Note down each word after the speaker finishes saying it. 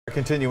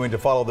Continuing to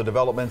follow the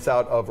developments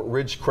out of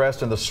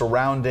Ridgecrest and the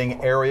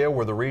surrounding area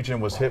where the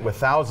region was hit with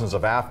thousands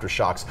of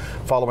aftershocks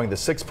following the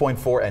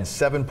 6.4 and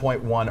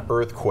 7.1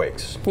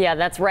 earthquakes. Yeah,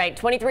 that's right.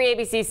 23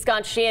 ABC's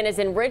Scott Sheehan is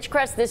in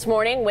Ridgecrest this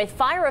morning with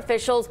fire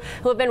officials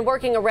who have been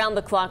working around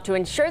the clock to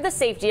ensure the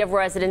safety of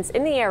residents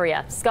in the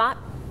area. Scott?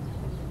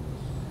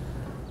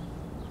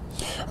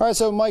 All right,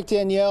 so Mike,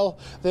 Danielle,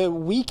 the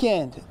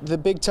weekend, the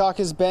big talk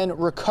has been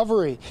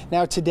recovery.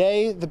 Now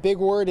today, the big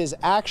word is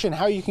action,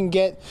 how you can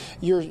get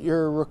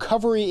your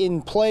recovery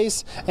in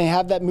place and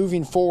have that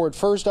moving forward.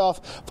 First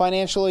off,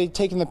 financially,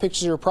 taking the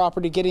pictures of your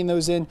property, getting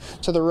those in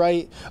to the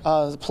right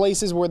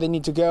places where they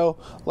need to go,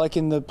 like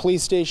in the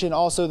police station.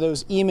 Also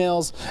those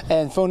emails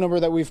and phone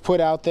number that we've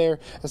put out there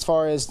as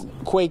far as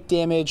quake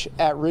damage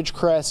at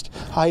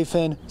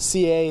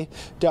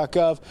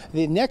ridgecrest-ca.gov.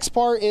 The next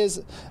part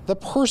is the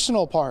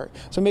personal part.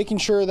 So making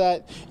sure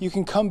that you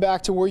can come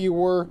back to where you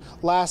were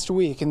last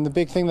week. And the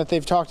big thing that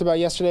they've talked about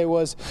yesterday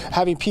was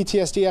having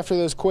PTSD after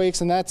those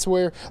quakes, and that's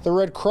where the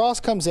Red Cross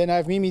comes in. I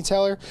have Mimi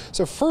Teller.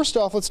 So first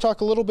off, let's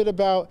talk a little bit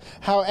about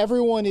how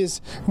everyone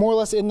is more or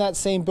less in that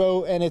same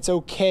boat and it's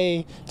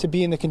okay to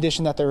be in the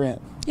condition that they're in.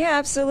 Yeah,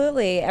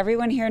 absolutely.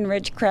 Everyone here in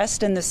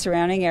Ridgecrest and the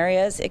surrounding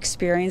areas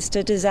experienced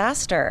a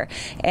disaster,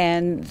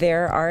 and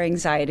there are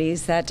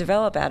anxieties that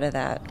develop out of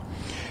that.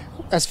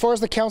 As far as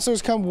the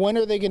counselors come, when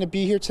are they going to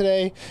be here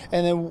today?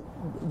 And then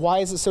why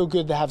is it so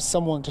good to have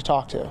someone to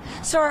talk to?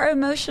 So our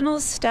emotional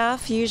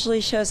staff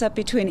usually shows up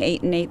between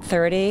 8 and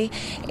 8:30.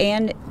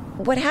 And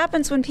what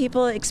happens when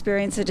people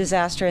experience a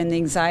disaster and the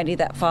anxiety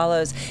that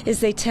follows is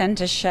they tend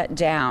to shut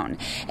down.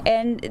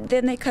 And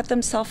then they cut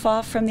themselves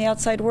off from the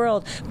outside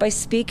world. By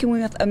speaking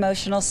with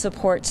emotional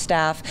support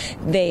staff,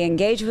 they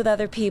engage with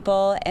other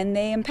people and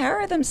they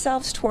empower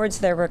themselves towards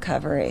their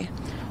recovery.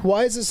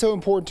 Why is it so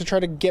important to try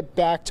to get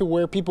back to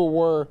where people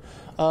were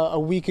a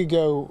week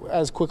ago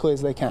as quickly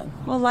as they can?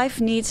 Well, life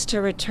needs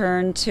to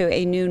return to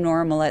a new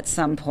normal at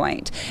some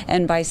point,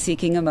 and by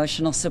seeking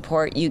emotional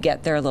support, you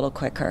get there a little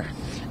quicker.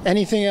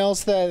 Anything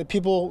else that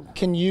people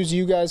can use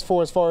you guys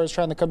for as far as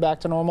trying to come back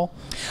to normal?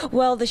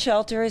 Well, the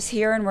shelter is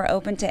here and we're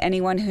open to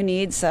anyone who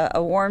needs a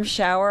warm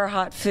shower,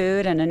 hot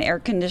food, and an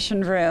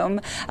air-conditioned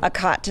room, a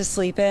cot to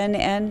sleep in,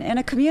 and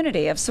a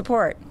community of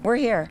support. We're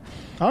here.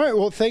 All right,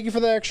 well, thank you for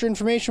that extra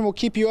information. We'll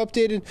keep you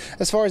updated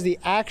as far as the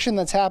action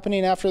that's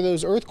happening after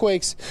those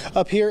earthquakes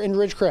up here in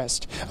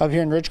Ridgecrest. Up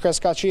here in Ridgecrest,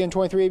 Scott Sheehan,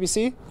 23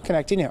 ABC,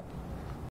 connecting you.